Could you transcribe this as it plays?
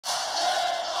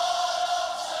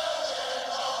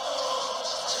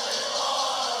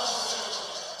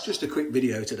Just a quick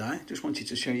video today. Just wanted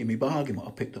to show you my bargain what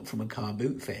I picked up from a car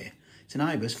boot fair. It's an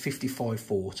Abus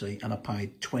 5540 and I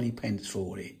paid 20 pence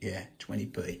for it. Yeah,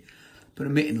 20p. But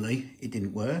admittedly, it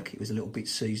didn't work. It was a little bit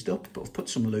seized up, but I've put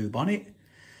some lube on it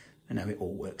and now it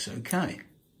all works okay.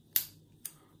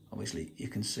 Obviously, you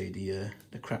can see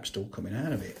the crap still coming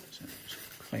out of it. So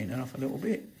just clean that off a little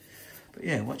bit. But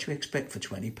yeah, what do you expect for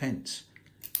 20 pence?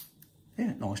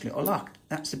 Yeah, nice little lock.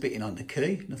 That's the bitting on the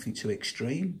key, nothing too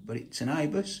extreme, but it's an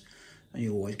Abus, and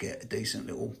you always get a decent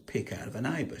little pick out of an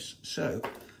Abus. So,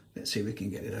 let's see if we can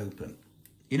get it open.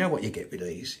 You know what you get with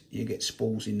these? You get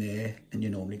spools in there, and you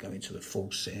normally go into the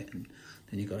full set, and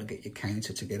then you've got to get your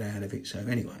counter to get out of it. So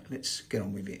anyway, let's get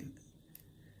on with it.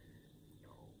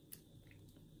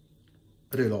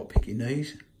 I do like picking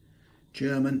these.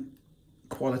 German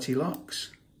quality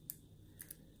locks.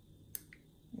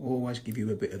 Always give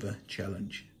you a bit of a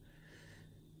challenge.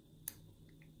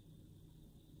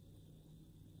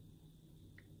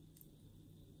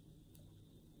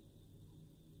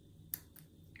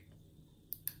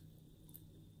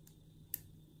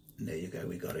 And there you go,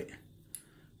 we got it.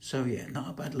 So yeah, not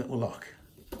a bad little lock.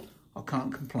 I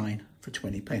can't complain for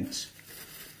 20 pence.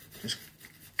 Just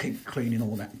keep cleaning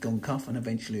all that gunk off and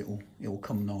eventually it'll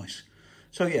come nice.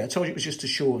 So yeah, I told you it was just a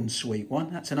short and sweet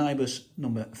one. That's an Abus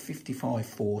number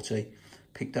 5540,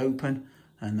 picked open,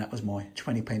 and that was my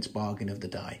 20 pence bargain of the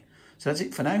day. So that's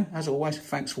it for now. As always,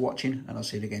 thanks for watching, and I'll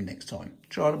see you again next time.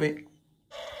 Try it a bit.